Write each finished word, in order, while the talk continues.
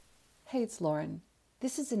Hey, it's Lauren.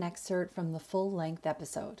 This is an excerpt from the full-length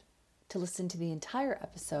episode. To listen to the entire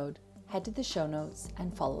episode, head to the show notes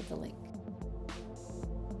and follow the link.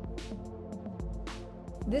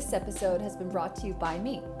 This episode has been brought to you by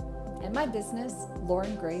me and my business,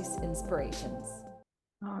 Lauren Grace Inspirations.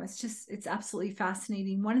 Oh, it's absolutely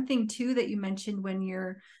fascinating. One thing too that you mentioned when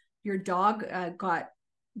your dog got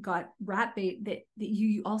rat bait, that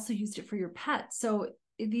you also used it for your pet. So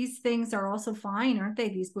these things are also fine, aren't they?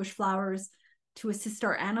 These bush flowers to assist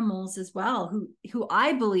our animals as well, who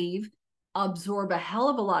I believe absorb a hell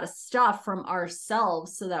of a lot of stuff from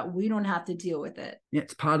ourselves so that we don't have to deal with it. Yeah,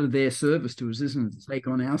 it's part of their service to us, isn't it? To take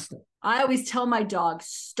on our stuff. I always tell my dog,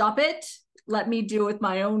 stop it. Let me deal with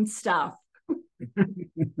my own stuff.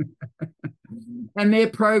 And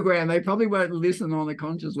their program, they probably won't listen on a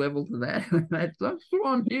conscious level to that. That's what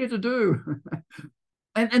I'm here to do.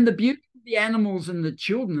 And the beauty of the animals and the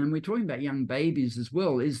children, and we're talking about young babies as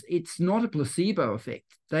well, is it's not a placebo effect.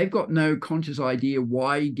 They've got no conscious idea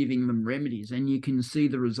why you're giving them remedies, and you can see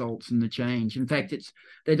the results and the change. In fact,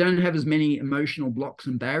 they don't have as many emotional blocks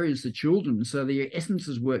and barriers as children, so the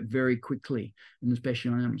essences work very quickly, and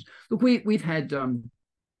especially on animals. Look, we've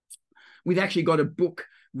actually got a book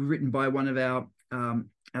written by one of our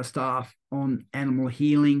staff on animal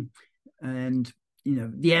healing, and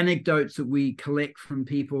the anecdotes that we collect from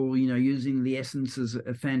people, using the essences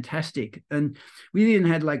are fantastic. And we even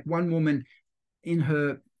had like one woman in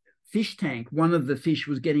her fish tank, one of the fish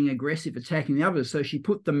was getting aggressive, attacking the others. So she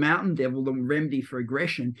put the mountain devil, the remedy for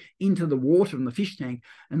aggression, into the water in the fish tank,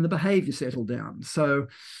 and the behavior settled down. So,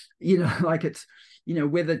 it's,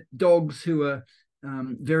 whether dogs who are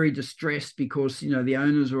very distressed because, the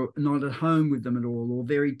owners are not at home with them at all, or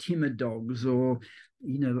very timid dogs, or,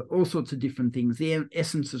 all sorts of different things. The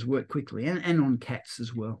essences work quickly, and on cats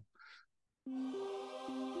as well.